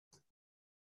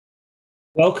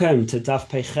Welcome to Daf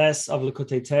Peches of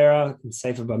Likkutei Torah in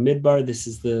Sefer Bamidbar. This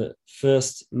is the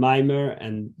first mimer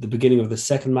and the beginning of the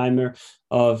second mimer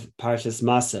of Parshas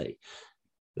Masei.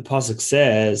 The pasuk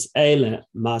says, "Eile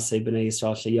Masei b'nei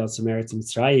Yisrael sheyotzu meretz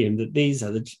Mitzrayim," that these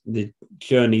are the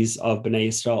journeys of b'nei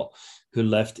Yisrael who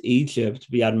left Egypt,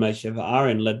 b'yad Moshe and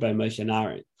Aaron, led by Moshe and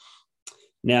Aaron.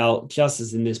 Now, just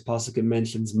as in this pasuk it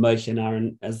mentions Moshe and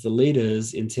Aaron as the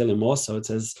leaders, in Tehillim also it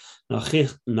says that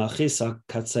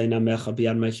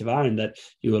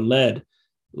you were led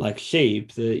like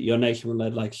sheep, your nation were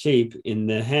led like sheep in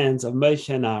the hands of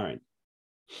Moshe and Aaron.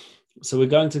 So we're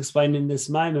going to explain in this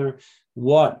mimer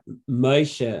what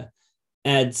Moshe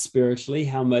adds spiritually,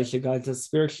 how Moshe guides us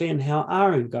spiritually, and how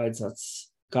Aaron guides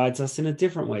us in a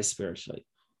different way spiritually.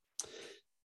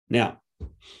 Now,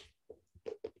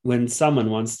 when someone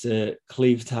wants to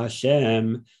cleave to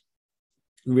Hashem,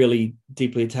 really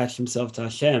deeply attach himself to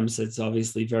Hashem, so it's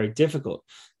obviously very difficult.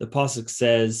 The pasuk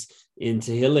says in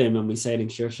Tehillim, and we say it in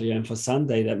Shir Shayim for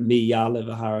Sunday, that Mi Ya'aleh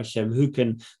v'har Hashem, who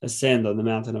can ascend on the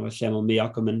mountain of Hashem, or Mi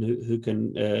Yakum, and who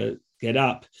can get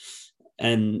up.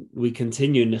 And we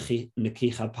continue Neki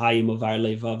Chapayim Uvar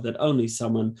Levav, that only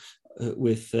someone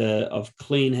with of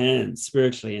clean hands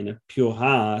spiritually and a pure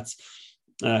heart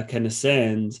can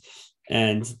ascend.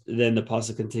 And then the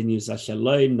pasuk continues,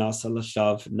 Ashaloi Nasa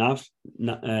Lashav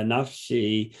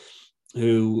Nafshi,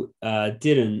 who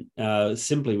didn't,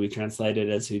 simply we translate it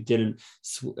as who didn't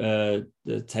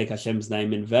take Hashem's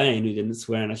name in vain, who didn't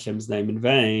swear on Hashem's name in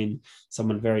vain,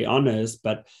 someone very honest.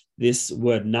 But this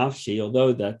word Nafshi,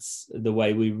 although that's the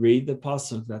way we read the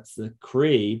pasuk, that's the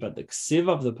Kri, but the Ksiv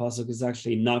of the pasuk is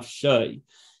actually Nafshoi,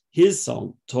 his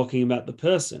song, talking about the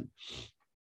person.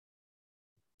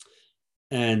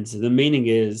 And the meaning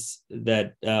is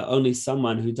that only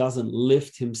someone who doesn't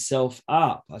lift himself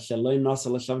up,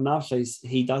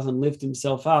 he doesn't lift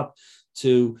himself up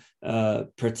to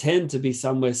pretend to be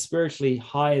somewhere spiritually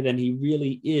higher than he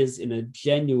really is in a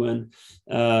genuine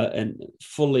and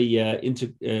fully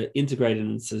integrated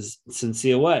and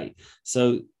sincere way.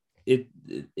 So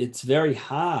it's very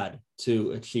hard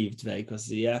to achieve Tvei,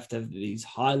 because you have to have these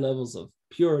high levels of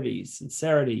purity,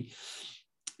 sincerity.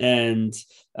 And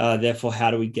therefore, how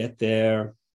do we get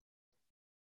there?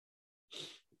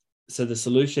 So the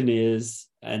solution is,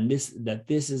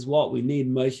 this is what we need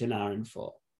Moshe and Aaron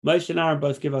for. Moshe and Aaron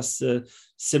both give us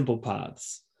simple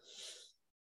paths.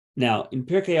 Now, in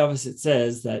Pirkei Avos it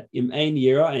says that im ein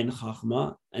yira ein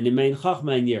chachma, and im ein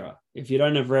chachma ein yira. If you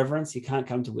don't have reverence, you can't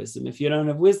come to wisdom. If you don't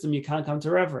have wisdom, you can't come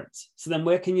to reverence. So then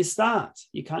where can you start?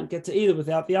 You can't get to either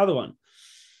without the other one.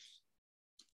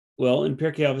 Well, in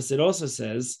Pirkei Avos, it also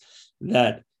says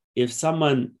that if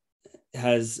someone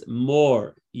has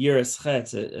more yiras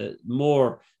chet,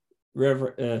 more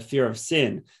fear of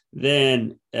sin,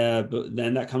 then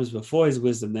that comes before his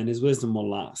wisdom. Then his wisdom will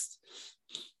last,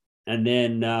 and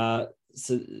then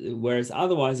whereas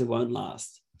otherwise it won't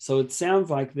last. So it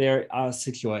sounds like there are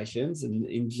situations, and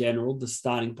in general, the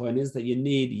starting point is that you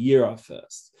need yira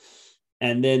first,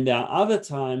 and then there are other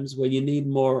times where you need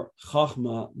more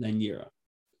chachma than yira.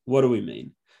 What do we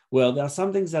mean? Well, there are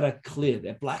some things that are clear,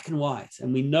 they're black and white,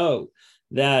 and we know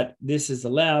that this is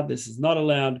allowed, this is not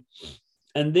allowed.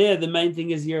 And there, the main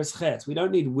thing is yiras chet. We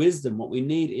don't need wisdom. What we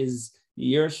need is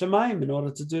yiras shamayim in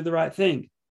order to do the right thing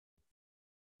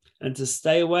and to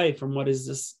stay away from what is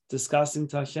just disgusting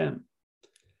to Hashem.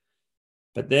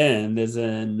 But then there's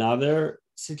another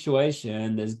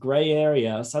situation, there's gray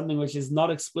area, something which is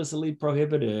not explicitly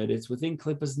prohibited. It's within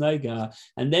Klippas Noga,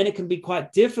 and then it can be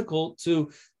quite difficult to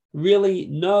really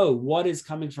know what is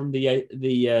coming from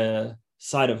the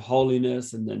side of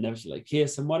holiness and the Nefesh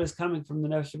Elokis, and what is coming from the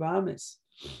Nefesh Bahamis.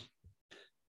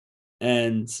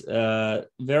 And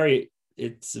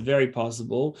it's very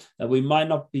possible that we might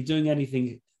not be doing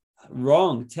anything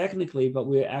wrong technically, but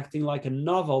we're acting like a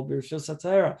novel,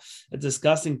 a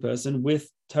disgusting person with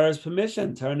Torah's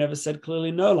permission. Torah never said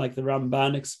clearly no, like the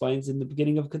Ramban explains in the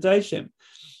beginning of Kedoshim.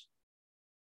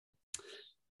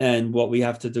 And what we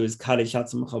have to do is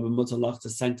to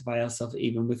sanctify ourselves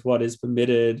even with what is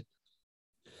permitted.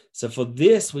 So for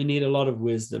this, we need a lot of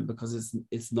wisdom, because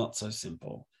it's not so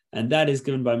simple. And that is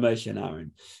given by Moshe and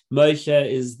Aaron. Moshe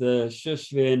is the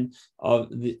shushvin of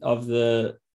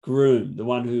the groom, the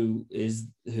one who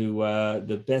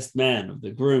the best man of the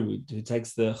groom, who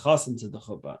takes the chassan to the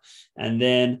chuppah. And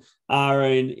then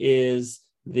Aaron is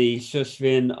the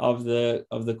shushvin of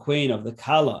the queen, of the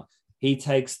kala. He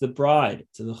takes the bride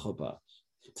to the chuppah,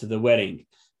 to the wedding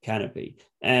canopy.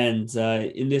 And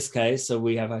in this case, so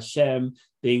we have Hashem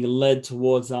being led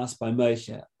towards us by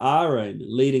Moshe, Aaron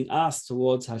leading us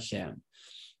towards Hashem.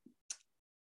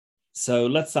 So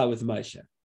let's start with Moshe.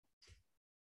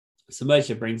 So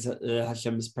Moshe brings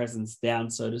Hashem's presence down,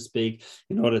 so to speak,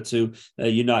 in order to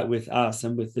unite with us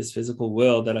and with this physical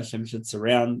world, that Hashem should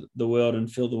surround the world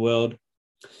and fill the world.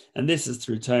 And this is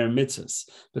through Torah and mitzvahs,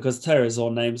 because Torah is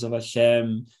all names of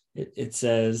Hashem, it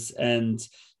says, and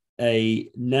a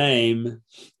name,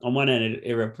 on one hand,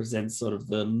 it represents sort of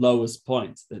the lowest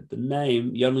point, that the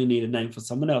name, you only need a name for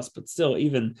someone else, but still,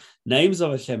 even names of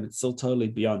Hashem, it's still totally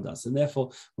beyond us. And therefore,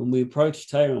 when we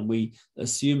approach Torah and we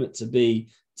assume it to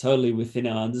be totally within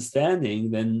our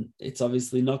understanding, then it's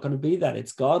obviously not going to be that.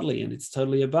 It's godly and it's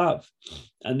totally above.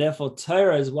 And therefore,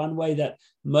 Torah is one way that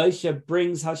Moshe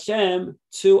brings Hashem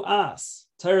to us.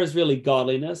 Torah is really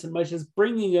godliness, and Moshe is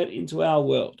bringing it into our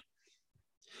world.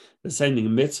 The same thing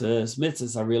in mitzvahs.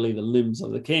 Mitzvahs are really the limbs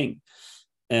of the king.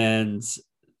 And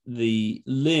the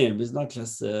limb is not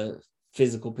just a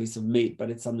physical piece of meat, but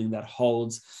it's something that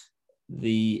holds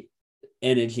the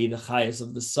energy, the chayas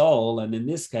of the soul. And in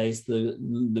this case, the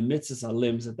mitzvahs are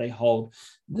limbs that they hold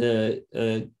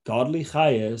the godly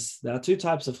chayas. There are two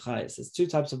types of chayas. There's two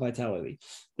types of vitality.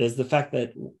 There's the fact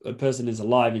that a person is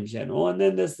alive in general, and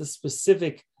then there's the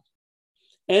specific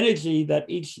energy that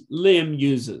each limb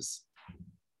uses.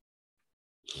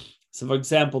 So, for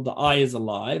example, the eye is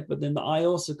alive, but then the eye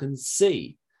also can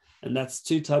see. And that's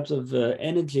two types of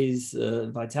energies,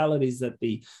 vitalities that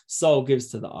the soul gives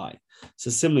to the eye. So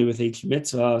similarly with each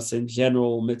mitzvah, so in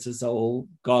general, mitzvahs are all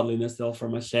godliness, they're all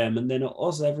from Hashem. And then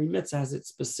also every mitzvah has its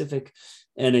specific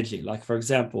energy. Like, for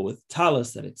example, with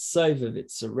talis, that it's sovev, it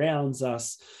surrounds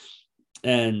us.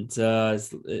 And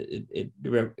it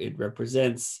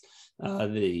represents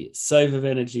the sovev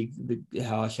energy,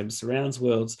 how Hashem surrounds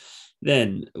worlds.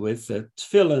 Then with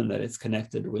tefillin, that it's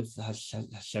connected with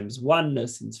Hashem's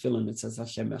oneness. In tefillin, it says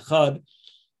Hashem Echad.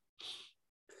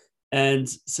 And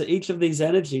so each of these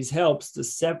energies helps to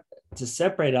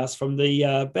separate us from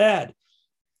the bad.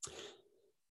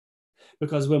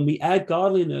 Because when we add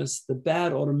godliness, the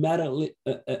bad automatically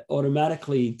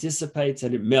dissipates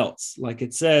and it melts. Like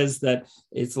it says that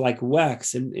it's like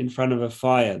wax in front of a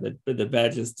fire, that the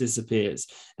bad just disappears.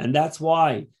 And that's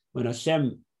why when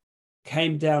Hashem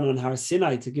came down on Har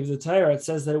Sinai to give the Torah, it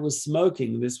says that it was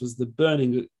smoking. This was the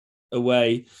burning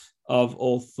away of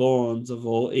all thorns, of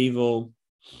all evil.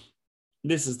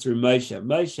 This is through Moshe.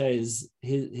 Moshe is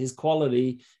his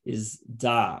quality is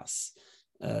das,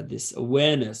 this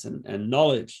awareness and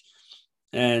knowledge.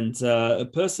 And a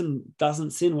person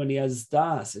doesn't sin when he has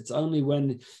das. It's only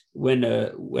when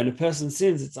a person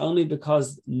sins, it's only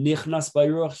because nichnas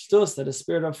b'ruach shtus, that a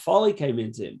spirit of folly came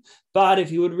into him. But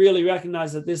if he would really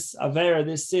recognize that this avera,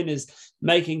 this sin, is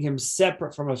making him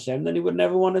separate from Hashem, then he would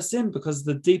never want to sin, because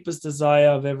the deepest desire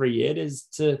of every yid is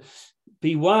to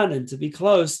be one and to be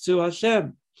close to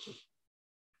Hashem.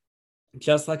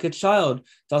 Just like a child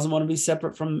doesn't want to be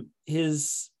separate from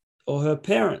his or her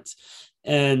parents.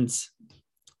 And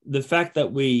the fact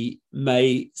that we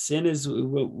may sin is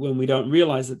when we don't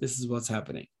realize that this is what's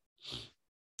happening.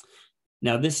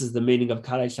 Now, this is the meaning of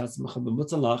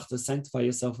to sanctify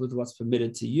yourself with what's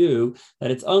permitted to you, that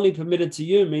it's only permitted to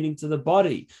you, meaning to the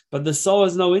body, but the soul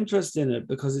has no interest in it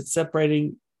because it's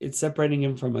separating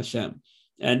him from Hashem.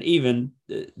 And even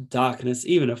darkness,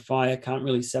 even a fire can't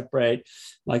really separate.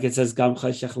 Like it says,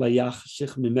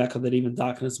 that even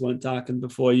darkness won't darken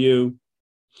before you.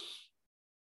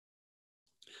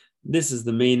 This is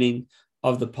the meaning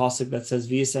of the pasuk that says,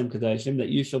 "V'yisem kadoshim," that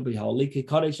you shall be holy, ki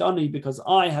kadosh ani, because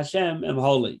I, Hashem, am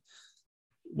holy.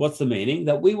 What's the meaning?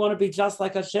 That we want to be just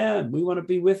like Hashem. We want to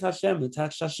be with Hashem,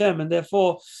 attached to Hashem, and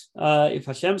therefore, if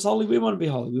Hashem's holy, we want to be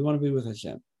holy. We want to be with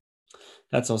Hashem.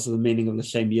 That's also the meaning of the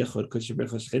Shem Yichud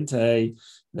Likkutei,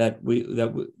 that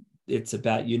it's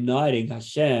about uniting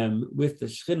Hashem with the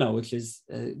Shekhinah, which is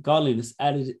godliness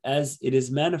as it is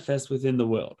manifest within the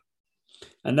world.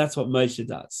 And that's what Moshe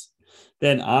does.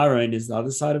 Then Aaron is the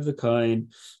other side of the coin,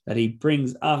 that he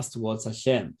brings us towards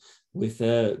Hashem with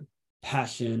a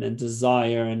passion and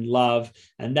desire and love,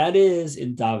 and that is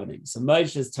in davening. So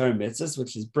Moshe's Torah mitzvahs,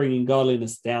 which is bringing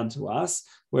godliness down to us,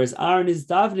 whereas Aaron is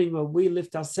davening, where we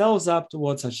lift ourselves up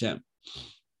towards Hashem.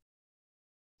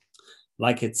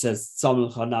 Like it says,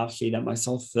 that my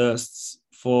soul thirsts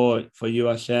for you,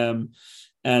 Hashem.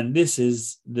 And this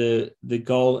is the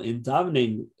goal in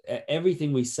davening.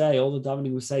 Everything we say, all the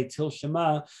davening we say till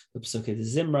Shema, the Pesukei de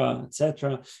Zimra,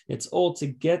 etc., it's all to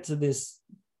get to this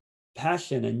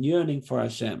passion and yearning for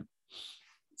Hashem,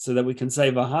 so that we can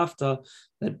say V'ahavta,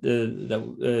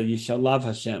 that you shall love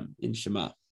Hashem in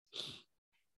Shema.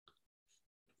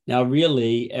 Now,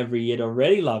 really, every Yid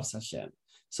already loves Hashem.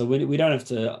 So we don't have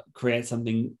to create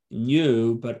something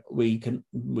new, but we can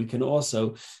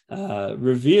also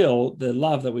reveal the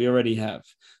love that we already have.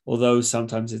 Although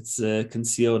sometimes it's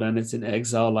concealed and it's in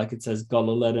exile, like it says,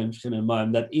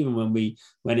 that even when we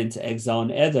went into exile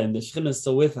in Edom, the Shekhinah is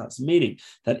still with us, meaning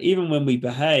that even when we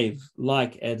behave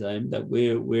like Edom, that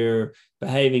we're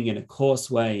behaving in a coarse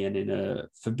way and in a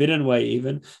forbidden way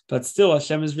even, but still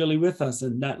Hashem is really with us,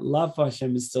 and that love for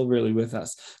Hashem is still really with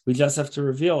us. We just have to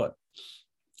reveal it.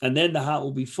 And then the heart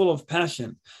will be full of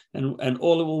passion, and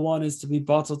all it will want is to be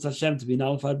bottled to Hashem, to be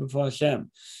nullified before Hashem.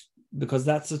 Because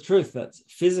that's the truth, that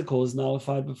physical is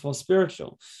nullified before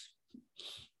spiritual.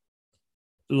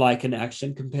 Like an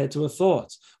action compared to a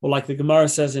thought. Or like the Gemara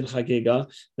says in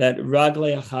Chagiga, that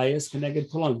Ragle Achayas Keneged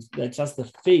Kulam, that just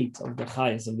the feet of the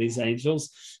Chayas, of these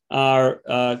angels, are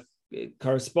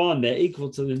correspond, they're equal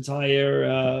to the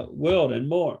entire world and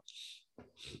more.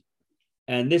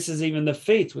 And this is even the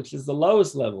feet, which is the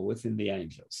lowest level within the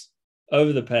angels.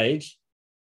 Over the page,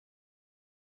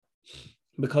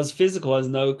 because physical has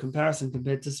no comparison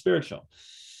compared to spiritual.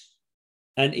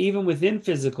 And even within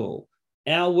physical,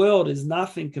 our world is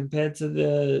nothing compared to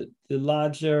the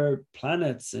larger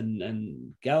planets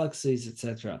and galaxies,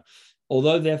 etc.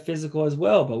 Although they're physical as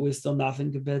well, but we're still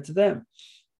nothing compared to them.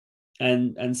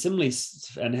 And similarly,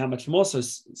 and how much more so,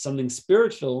 something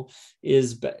spiritual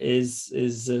is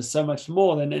so much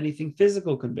more than anything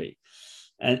physical can be.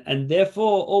 And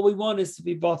therefore, all we want is to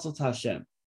be bottled to Hashem,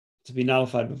 to be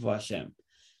nullified before Hashem.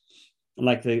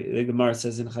 Like the Gemara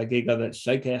says in Chagiga, that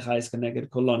Shekei Echais Keneged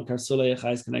Kolon, Karsulei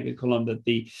Echais Keneged Kolon, that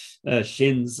the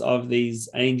shins of these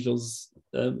angels,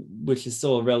 which is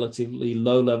still a relatively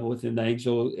low level within the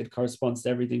angel, it corresponds to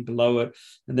everything below it,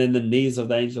 and then the knees of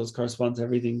the angels correspond to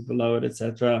everything below it,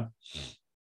 etc.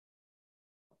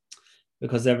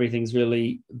 Because everything's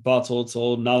really bottled, it's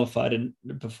all nullified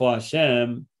before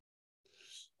Hashem.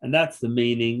 And that's the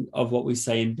meaning of what we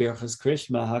say in Birchas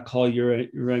Krishma, Hakol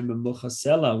Yirei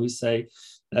Memuchasela. We say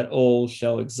that all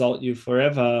shall exalt you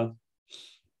forever.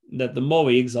 That the more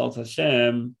we exalt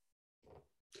Hashem,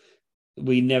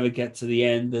 we never get to the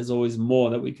end. There's always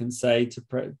more that we can say to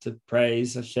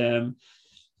praise Hashem.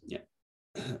 Yeah.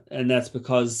 And that's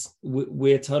because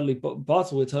we're totally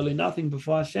bottled, we're totally nothing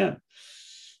before Hashem.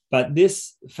 But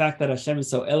this fact that Hashem is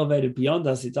so elevated beyond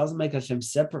us, it doesn't make Hashem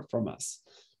separate from us.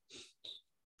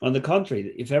 On the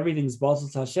contrary, if everything's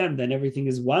bottled to Hashem, then everything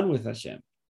is one with Hashem.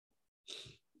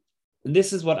 And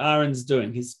this is what Aaron's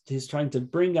doing. He's trying to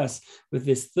bring us with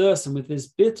this thirst and with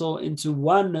this bittul into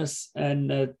oneness and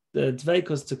the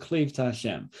dveikos, to cleave to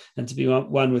Hashem and to be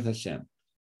one with Hashem.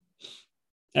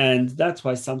 And that's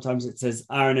why sometimes it says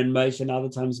Aaron and Moshe, and other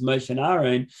times Moshe and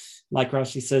Aaron. Like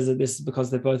Rashi says that this is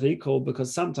because they're both equal,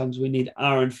 because sometimes we need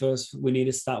Aaron first. We need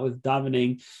to start with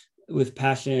davening, with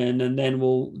passion, and then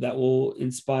that will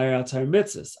inspire our Torah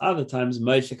mitzvahs. Other times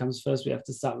Moshe comes first. We have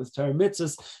to start with Torah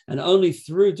mitzvahs, and only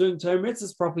through doing Torah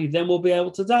mitzvahs properly, then we'll be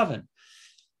able to daven.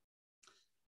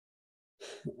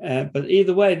 But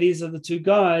either way, these are the two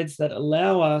guides that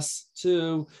allow us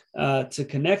to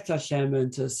connect Hashem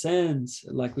and to ascend,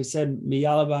 like we said,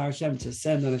 Miyala Bar Hashem, to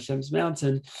ascend on Hashem's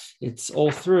mountain. It's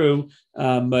all through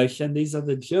Moshe, and these are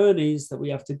the journeys that we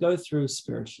have to go through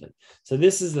spiritually. So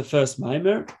this is the first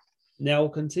Maimer. Now we'll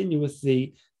continue with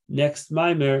the next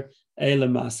Maimer, Eila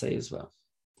Masei, as well.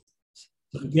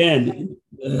 So again,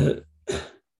 the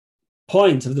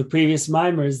point of the previous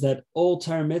Maimer is that all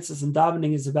Torah mitzvahs and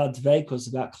davening is about dveikos,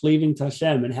 about cleaving to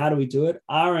Hashem. And how do we do it?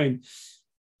 Aaron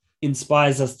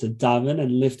inspires us to daven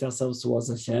and lift ourselves towards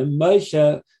Hashem.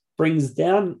 Moshe brings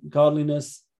down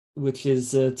godliness, which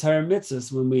is Torah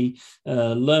mitzvahs. When we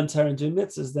learn Torah and do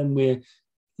mitzvahs, then we're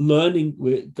learning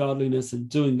with godliness and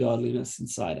doing godliness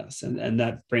inside us, and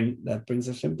that brings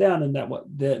Hashem down, and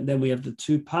then we have the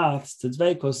two paths to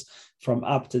dveikos, from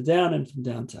up to down and from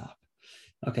down to up.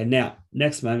 Okay, now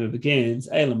next moment begins.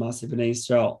 Eila Masei b'nei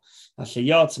Yisrael asher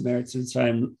yatzu me'eretz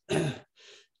Mitzrayim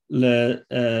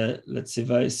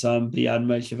letzivosam b'yad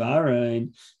Moshe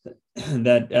v'Aaron.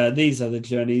 That these are the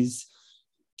journeys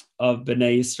of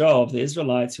b'nei Yisrael, of the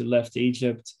Israelites who left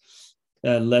Egypt,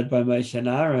 led by Moshe and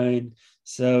Aaron.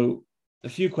 So a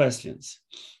few questions.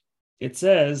 It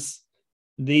says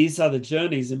these are the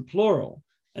journeys in plural,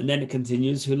 and then it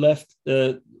continues who left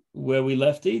where we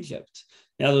left Egypt.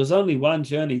 Now there was only one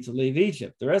journey to leave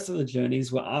Egypt. The rest of the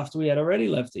journeys were after we had already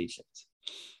left Egypt.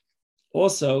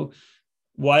 Also,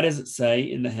 why does it say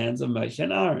in the hands of Moshe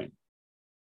and Aaron?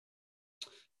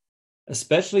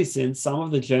 Especially since some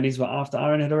of the journeys were after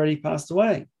Aaron had already passed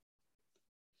away.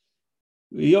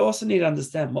 We also need to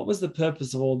understand what was the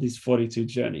purpose of all these 42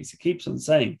 journeys. It keeps on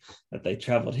saying that they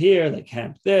traveled here, they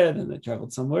camped there, then they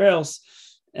traveled somewhere else.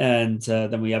 And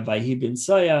then we have Vayhi bin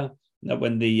Soya, that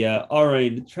when the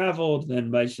Oren traveled,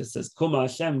 then Moshe says, Kuma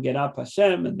Hashem, get up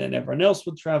Hashem, and then everyone else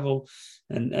would travel,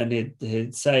 and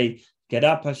he'd say, get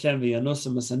up Hashem,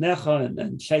 v'yanusam masanecha,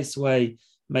 and chase away,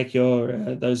 make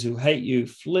your those who hate you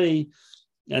flee.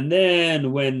 And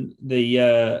then when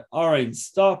the Oren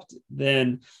stopped,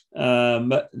 then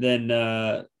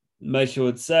Moshe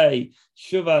would say,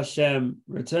 Shuva Hashem,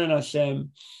 return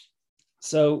Hashem.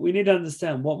 So we need to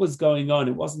understand what was going on.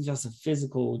 It wasn't just a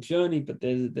physical journey, but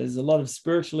there's a lot of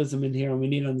spiritualism in here, and we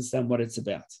need to understand what it's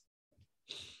about.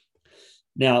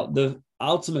 Now, the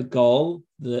ultimate goal,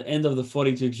 the end of the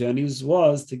 42 journeys,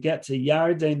 was to get to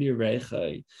Yarden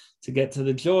Yericho, to get to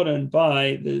the Jordan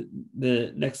by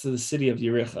the next to the city of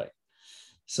Yericho.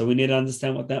 So we need to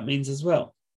understand what that means as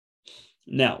well.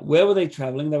 Now, where were they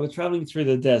traveling? They were traveling through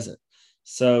the desert.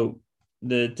 So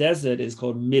the desert is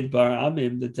called Midbar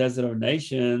Amim, the desert of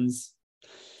nations,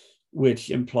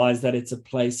 which implies that it's a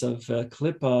place of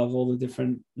klipa of all the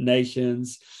different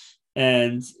nations.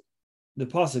 And the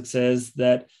pasuk says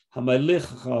that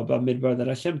Midbar, that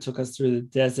Hashem took us through the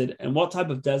desert. And what type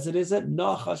of desert is it?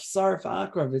 Nachash Sarf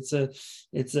Akrav.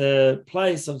 It's a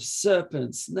place of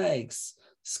serpents, snakes,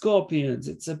 scorpions.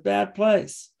 It's a bad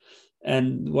place.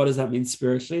 And what does that mean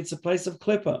spiritually? It's a place of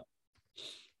klipa.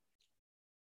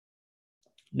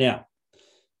 Now,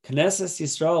 Knesset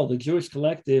Yisrael, the Jewish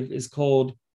collective, is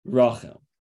called Rachel.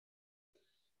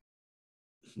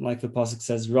 Like the pasuk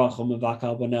says, Rachel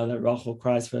mevakal banel, that Rachel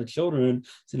cries for her children.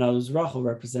 So now Rachel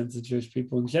represents the Jewish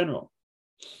people in general.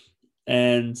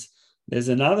 And there's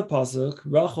another pasuk,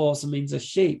 Rachel also means a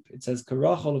sheep. It says,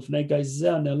 Karachel ufnei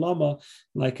geizer nelama,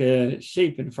 like a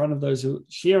sheep in front of those who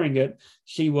shearing it,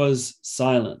 she was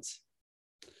silent.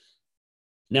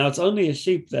 Now, it's only a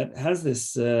sheep that has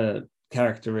this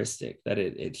characteristic that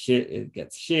it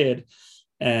gets sheared,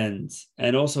 and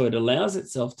also it allows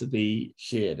itself to be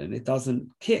sheared, and it doesn't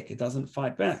kick, it doesn't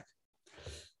fight back.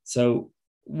 So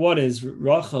what is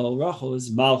Rachel? Rachel is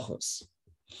Malchus.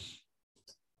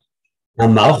 Now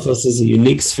Malchus is a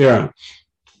unique sphere.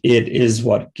 It is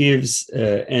what gives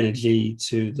energy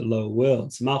to the lower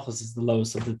worlds. Malchus is the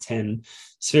lowest of the 10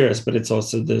 spheres, but it's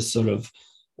also the sort of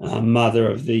mother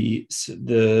of the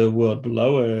world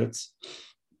below it.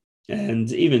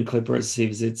 And even Klippa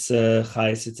receives its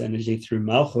chayes, its energy through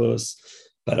Malchus,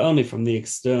 but only from the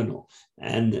external.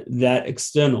 And that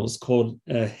external is called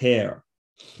hair.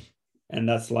 And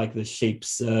that's like the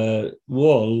sheep's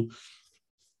wool,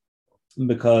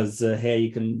 because hair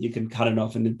you can cut it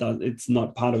off, and it's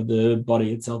not part of the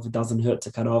body itself. It doesn't hurt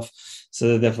to cut off.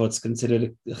 So therefore it's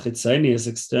considered a chitzonius,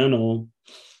 external,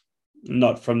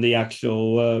 not from the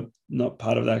actual, not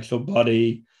part of the actual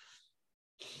body.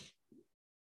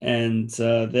 And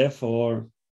therefore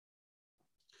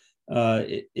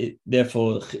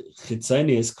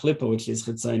chitzonius, klipa, which is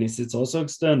chitzonius, it's also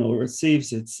external,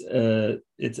 receives its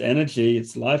energy,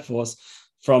 its life force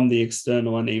from the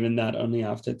external, and even that only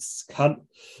after it's cut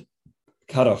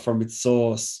off from its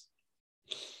source.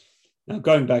 Now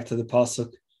going back to the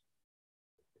pasuk,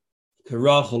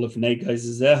 Karachol of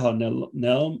Negaizeha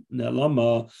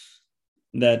Nelama,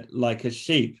 that like a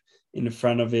sheep in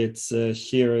front of its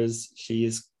shearers, she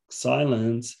is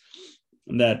silent.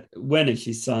 That when is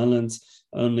she silent?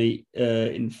 Only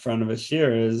in front of her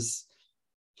shearers,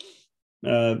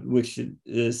 which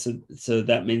is, so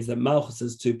that means that Malchus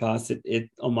has two parts. It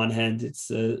on one hand, it's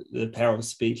the power of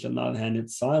speech. On the other hand,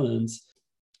 it's silence.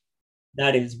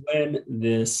 That is when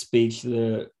the speech,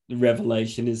 the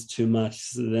revelation is too much.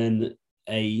 So then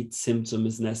a symptom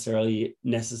is necessary.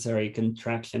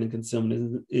 Contraction and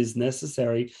concealment is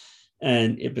necessary,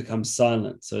 and it becomes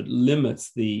silent. So it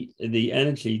limits the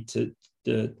energy to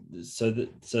so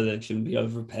that it shouldn't be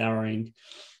overpowering.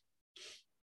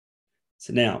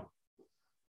 So now,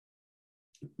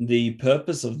 the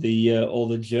purpose of all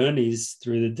the journeys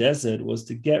through the desert was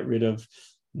to get rid of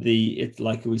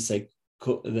like we say,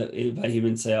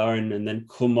 Vahim say Aaron, and then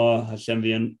Kuma Hashem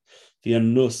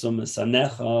v'yanusum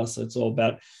sanecha. So it's all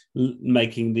about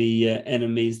making the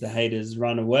enemies, the haters,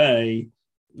 run away,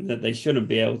 that they shouldn't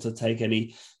be able to take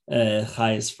any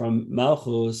chayes from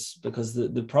Malchus, because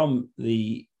the problem,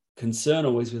 the concern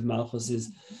always with Malchus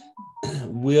is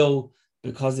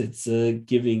because it's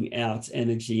giving out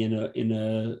energy in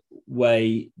a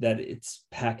way that it's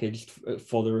packaged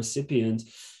for the recipient.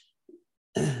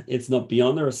 It's not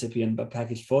beyond the recipient, but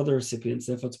packaged for the recipient.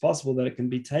 Therefore, it's possible that it can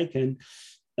be taken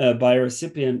by a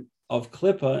recipient of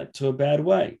Klippa to a bad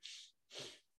way.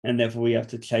 And therefore, we have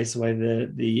to chase away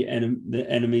the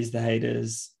enemies, the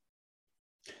haters.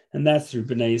 And that's through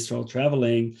Bnei Yisrael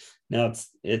traveling. Now,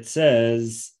 it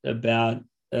says about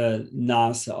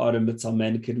Nas Adam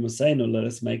B'Tzalmen Kidmusenu, let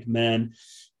us make man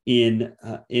in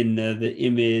the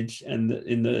image and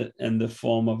the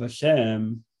form of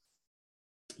Hashem.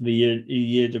 And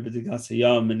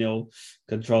he'll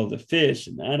control the fish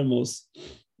and the animals.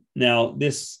 Now,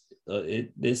 this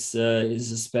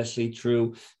is especially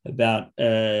true about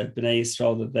Bnei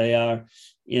Yisrael, that they are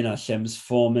in Hashem's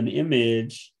form and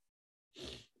image.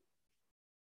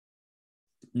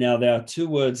 Now, there are two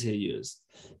words here used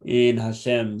in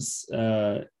Hashem's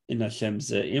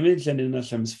image and in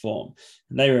Hashem's form.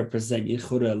 And they represent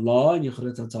Yichudei Allah and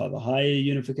Yichudei Tata, the higher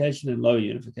unification and lower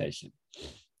unification.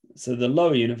 So the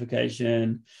lower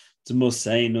unification,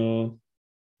 Matos-Masei,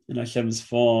 in Hashem's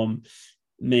form,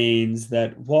 means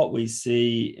that what we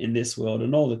see in this world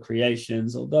and all the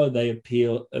creations, although they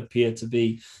appear to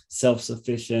be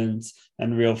self-sufficient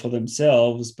and real for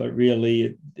themselves, but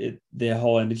really their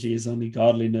whole energy is only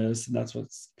godliness, and that's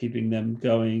what's keeping them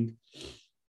going.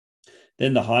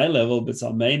 Then the high level,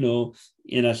 B'Tzalmenu,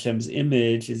 in Hashem's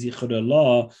image, is Yichudei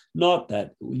Allah. Not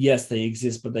that, yes, they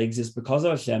exist, but they exist because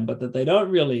of Hashem, but that they don't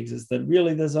really exist, that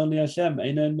really there's only Hashem,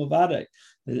 Eino Muvadek.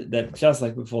 That just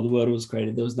like before the world was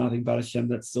created, there was nothing but Hashem.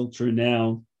 That's still true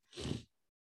now.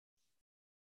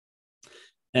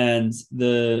 And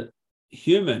the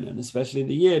human, and especially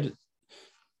the Yid,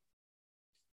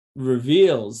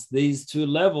 reveals these two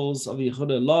levels of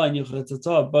Yichudei Allah and Yichudei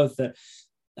Tata, both that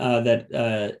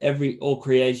all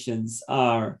creations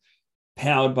are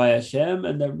powered by Hashem,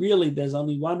 and that really there's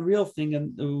only one real thing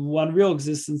and one real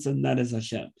existence, and that is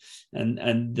Hashem.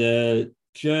 And the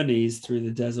journeys through the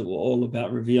desert were all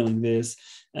about revealing this,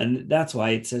 and that's why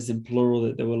it says in plural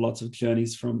that there were lots of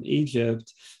journeys from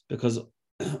Egypt, because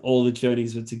all the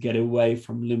journeys were to get away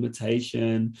from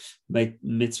limitation.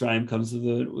 Mitzrayim comes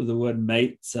with the word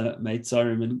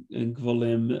Meitzarim and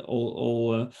Gvolim,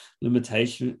 all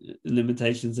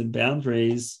limitations and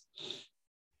boundaries.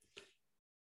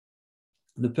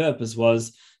 The purpose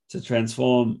was to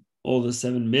transform all the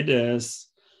seven midas,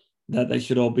 that they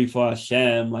should all be for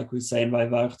Hashem, like we say in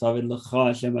Vayvarech David L'cha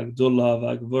Hashem Agdullah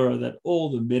V'Gvura, that all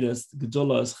the midas,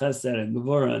 Gdullah is Chesed and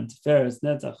Gvura and Tiferes,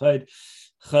 Netzach,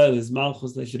 Chol is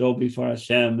Malchus, they should all be for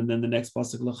Hashem. And then the next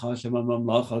pasuk, L'cha Hashem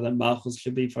Mamlacha, that Malchus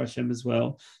should be for Hashem as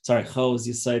well. Sorry, Chol is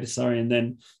Yesod, and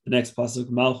then the next pasuk,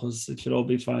 Malchus, it should all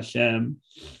be for Hashem.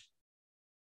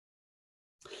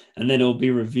 And then it will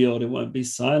be revealed, it won't be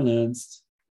silenced.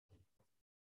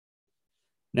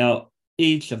 Now,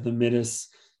 each of the midas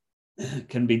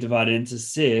can be divided into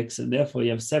 6, and therefore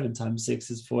you have 7 times 6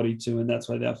 is 42, and that's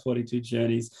why there are 42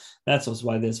 journeys. That's also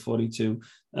why there's 42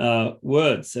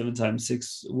 words, 7 times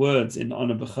 6 words in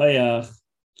Honor B'Chayach.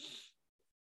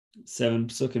 7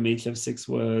 psukim each have 6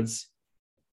 words.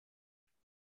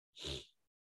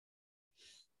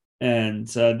 And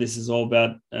this is all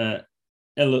about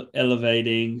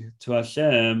elevating to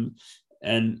Hashem,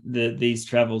 and these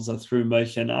travels are through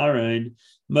Moshe and Aaron.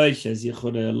 Moshe is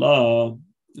Yichudei Allah,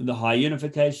 the high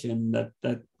unification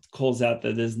that calls out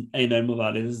that there's Eino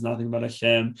Muvadek, there's nothing but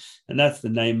Hashem, and that's the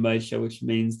name Moshe, which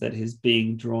means that his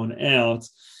being drawn out.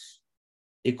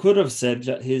 It could have said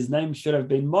that his name should have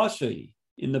been Moshe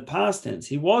in the past tense.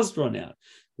 He was drawn out.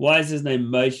 Why is his name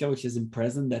Moshe, which is in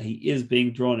present, that he is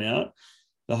being drawn out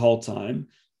the whole time?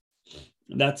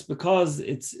 That's because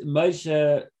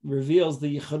Moshe reveals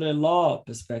the Yichudei Allah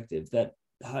perspective, that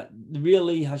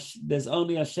really there's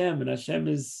only Hashem, and Hashem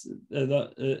is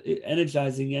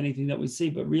energizing anything that we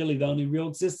see, but really the only real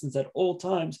existence at all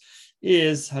times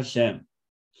is Hashem.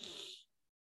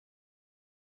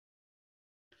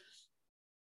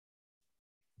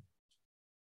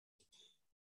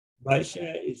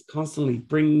 Moshe is constantly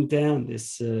bringing down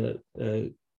this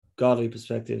godly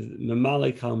perspective,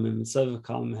 Mamale Kalm and Sova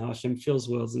Kalm, how Hashem fills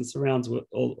worlds and surrounds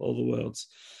all the worlds.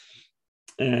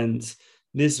 And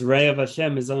this ray of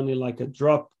Hashem is only like a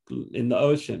drop in the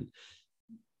ocean,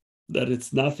 that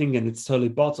it's nothing and it's totally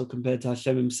bottled compared to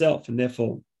Hashem himself, and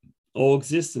therefore all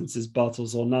existence is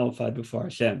bottled or nullified before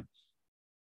Hashem.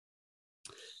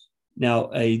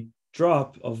 Now, a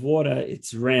drop of water,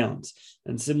 it's round,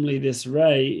 and similarly this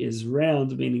ray is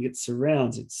round, meaning it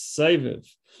surrounds, it's sovev.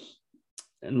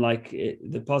 And like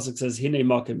the pasuk says, Hine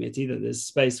makom iti, that there's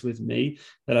space with me,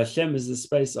 that Hashem is the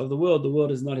space of the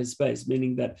world is not his space,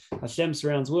 meaning that Hashem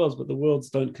surrounds worlds, but the worlds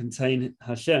don't contain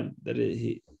Hashem, that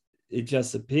it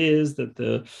just appears that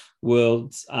the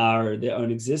worlds are their own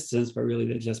existence, but really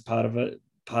they're just part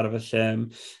of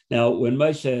Hashem. Now, when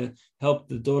Moshe helped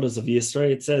the daughters of Yisrael,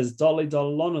 it says, Dali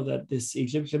Dalalono, that this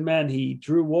Egyptian man, he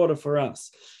drew water for us,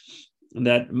 and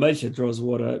that Moshe draws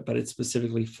water, but it's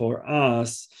specifically for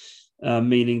us.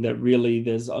 meaning that really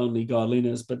there's only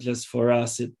godliness, but just for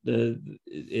us,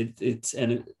 it's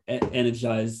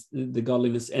energized. The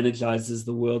godliness energizes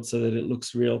the world so that it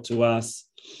looks real to us.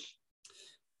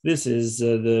 This is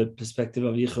the perspective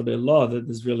of Yichudei Law, that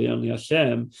there's really only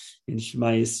Hashem in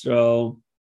Shema Yisrael,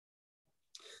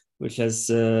 which has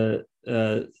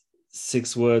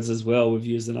 6 words as well. We've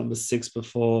used the number 6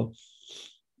 before.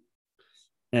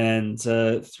 And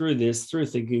through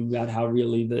thinking about how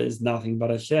really there's nothing but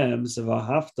Hashem, so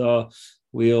Vahafta,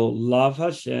 we'll love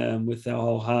Hashem with our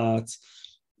whole heart,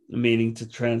 meaning to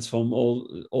transform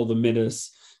all the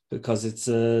midas, because it's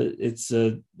a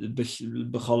to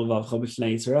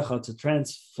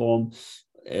transform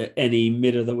any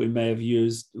midah that we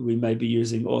may be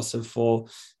using also for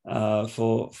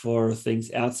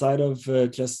things outside of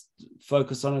just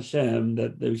focus on Hashem,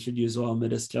 that we should use all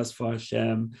midas just for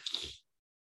Hashem.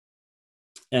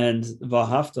 And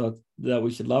Vahafta, that we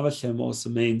should love Hashem, also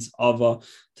means Ava,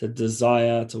 to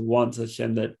desire, to want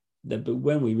Hashem, but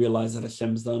when we realize that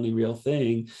Hashem is the only real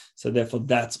thing, so therefore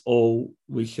that's all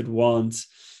we should want,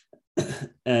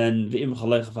 and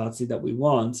that we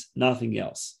want, nothing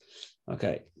else.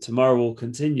 Okay, tomorrow we'll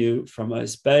continue from a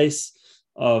space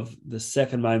of the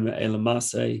second Maimon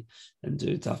Matos-Masei and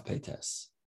do Taf Peites.